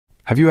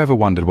Have you ever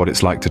wondered what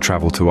it's like to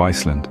travel to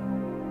Iceland?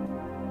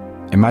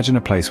 Imagine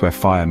a place where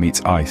fire meets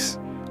ice,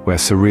 where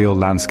surreal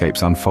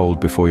landscapes unfold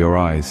before your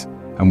eyes,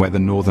 and where the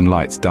northern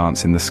lights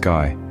dance in the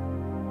sky.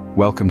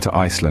 Welcome to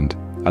Iceland,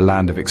 a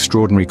land of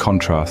extraordinary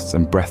contrasts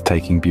and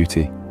breathtaking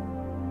beauty.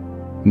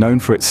 Known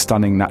for its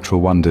stunning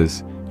natural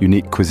wonders,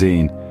 unique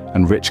cuisine,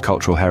 and rich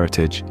cultural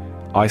heritage,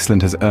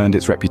 Iceland has earned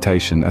its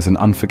reputation as an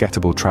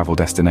unforgettable travel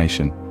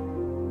destination.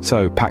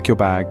 So, pack your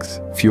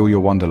bags, fuel your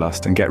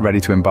wanderlust, and get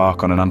ready to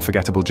embark on an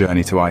unforgettable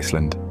journey to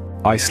Iceland.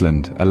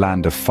 Iceland, a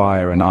land of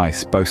fire and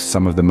ice, boasts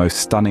some of the most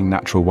stunning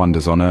natural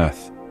wonders on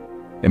Earth.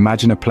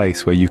 Imagine a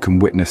place where you can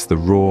witness the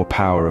raw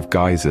power of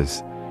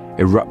geysers,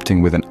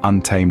 erupting with an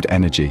untamed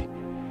energy,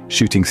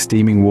 shooting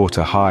steaming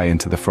water high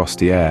into the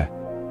frosty air.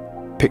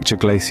 Picture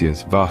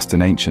glaciers, vast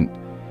and ancient,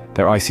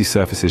 their icy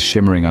surfaces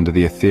shimmering under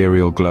the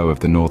ethereal glow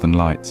of the northern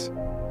lights.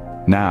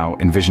 Now,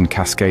 envision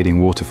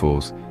cascading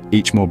waterfalls,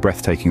 each more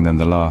breathtaking than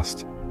the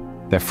last,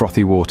 their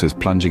frothy waters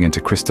plunging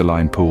into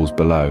crystalline pools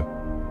below.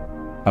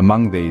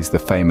 Among these, the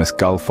famous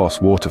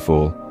Gullfoss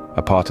waterfall,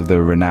 a part of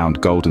the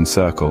renowned Golden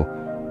Circle,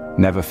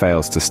 never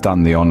fails to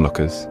stun the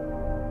onlookers.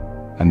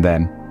 And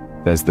then,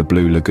 there's the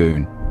Blue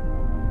Lagoon,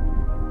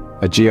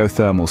 a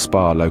geothermal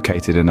spa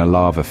located in a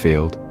lava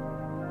field.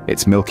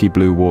 Its milky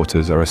blue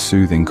waters are a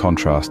soothing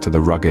contrast to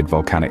the rugged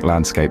volcanic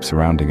landscape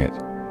surrounding it.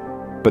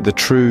 But the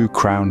true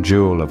crown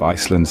jewel of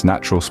Iceland's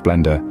natural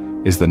splendor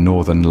is the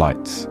Northern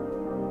Lights,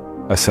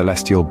 a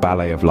celestial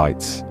ballet of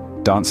lights,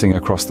 dancing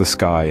across the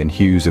sky in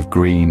hues of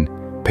green,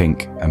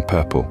 pink, and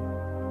purple.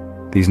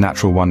 These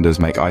natural wonders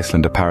make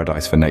Iceland a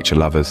paradise for nature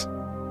lovers.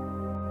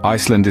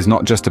 Iceland is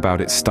not just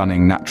about its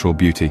stunning natural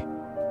beauty.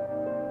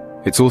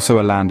 It's also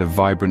a land of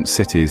vibrant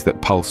cities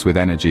that pulse with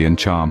energy and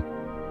charm.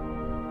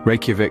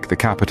 Reykjavik, the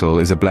capital,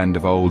 is a blend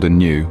of old and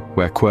new,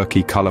 where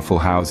quirky, colorful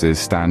houses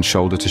stand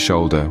shoulder to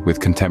shoulder with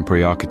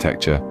contemporary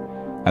architecture.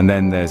 And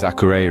then there's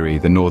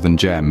Akureyri, the northern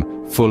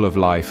gem, full of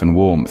life and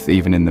warmth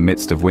even in the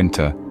midst of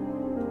winter.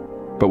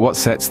 But what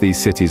sets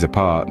these cities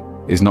apart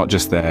is not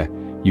just their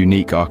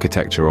unique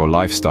architecture or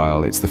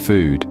lifestyle, it's the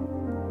food.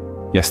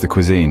 Yes, the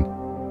cuisine.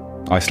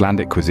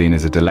 Icelandic cuisine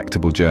is a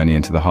delectable journey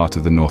into the heart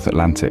of the North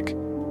Atlantic.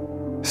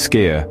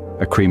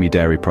 Skyr, a creamy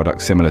dairy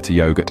product similar to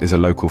yogurt, is a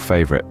local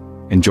favorite,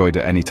 enjoyed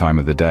at any time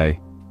of the day.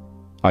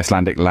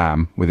 Icelandic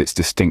lamb, with its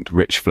distinct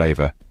rich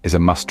flavor, is a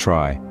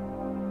must-try.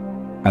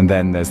 And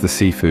then there's the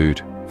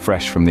seafood,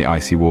 fresh from the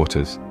icy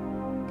waters,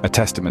 a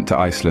testament to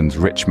Iceland's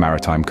rich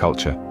maritime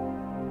culture.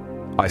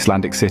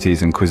 Icelandic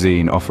cities and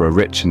cuisine offer a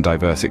rich and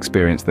diverse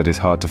experience that is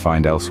hard to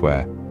find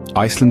elsewhere.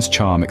 Iceland's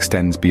charm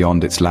extends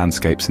beyond its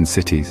landscapes and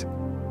cities.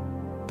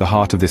 The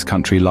heart of this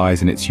country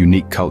lies in its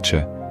unique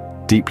culture,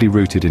 deeply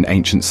rooted in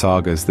ancient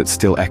sagas that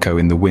still echo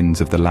in the winds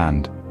of the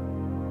land.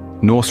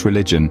 Norse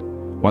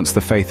religion, once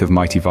the faith of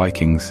mighty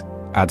Vikings,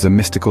 adds a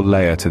mystical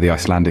layer to the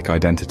Icelandic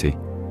identity.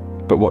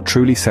 But what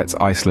truly sets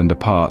Iceland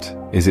apart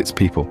is its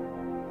people.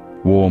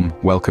 Warm,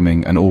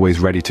 welcoming, and always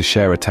ready to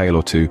share a tale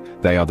or two,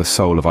 they are the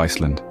soul of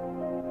Iceland.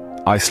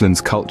 Iceland's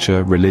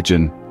culture,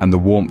 religion, and the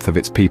warmth of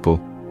its people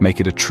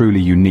make it a truly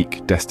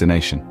unique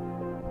destination.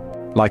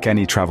 Like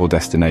any travel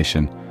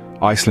destination,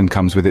 Iceland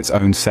comes with its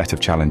own set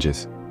of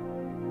challenges.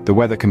 The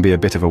weather can be a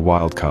bit of a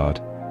wild card,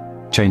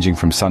 changing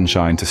from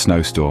sunshine to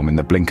snowstorm in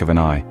the blink of an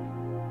eye.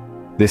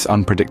 This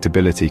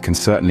unpredictability can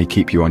certainly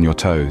keep you on your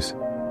toes.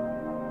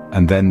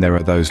 And then there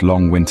are those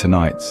long winter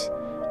nights,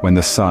 when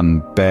the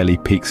sun barely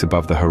peeks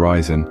above the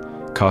horizon,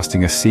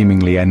 casting a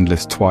seemingly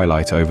endless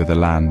twilight over the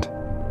land.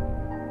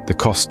 The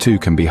cost too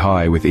can be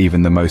high, with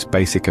even the most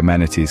basic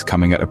amenities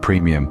coming at a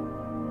premium.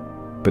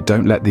 But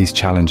don't let these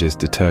challenges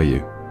deter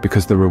you,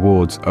 because the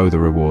rewards,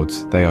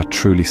 they are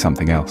truly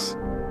something else.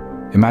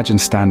 Imagine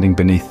standing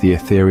beneath the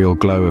ethereal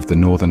glow of the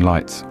northern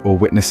lights, or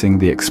witnessing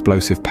the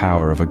explosive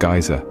power of a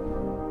geyser,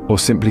 or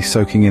simply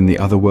soaking in the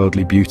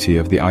otherworldly beauty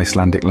of the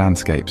Icelandic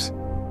landscapes.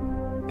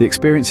 The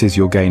experiences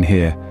you'll gain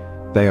here,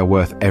 they are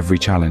worth every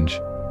challenge.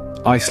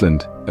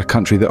 Iceland, a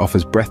country that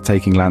offers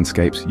breathtaking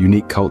landscapes,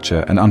 unique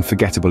culture, and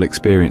unforgettable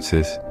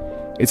experiences.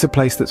 It's a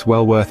place that's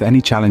well worth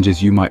any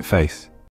challenges you might face.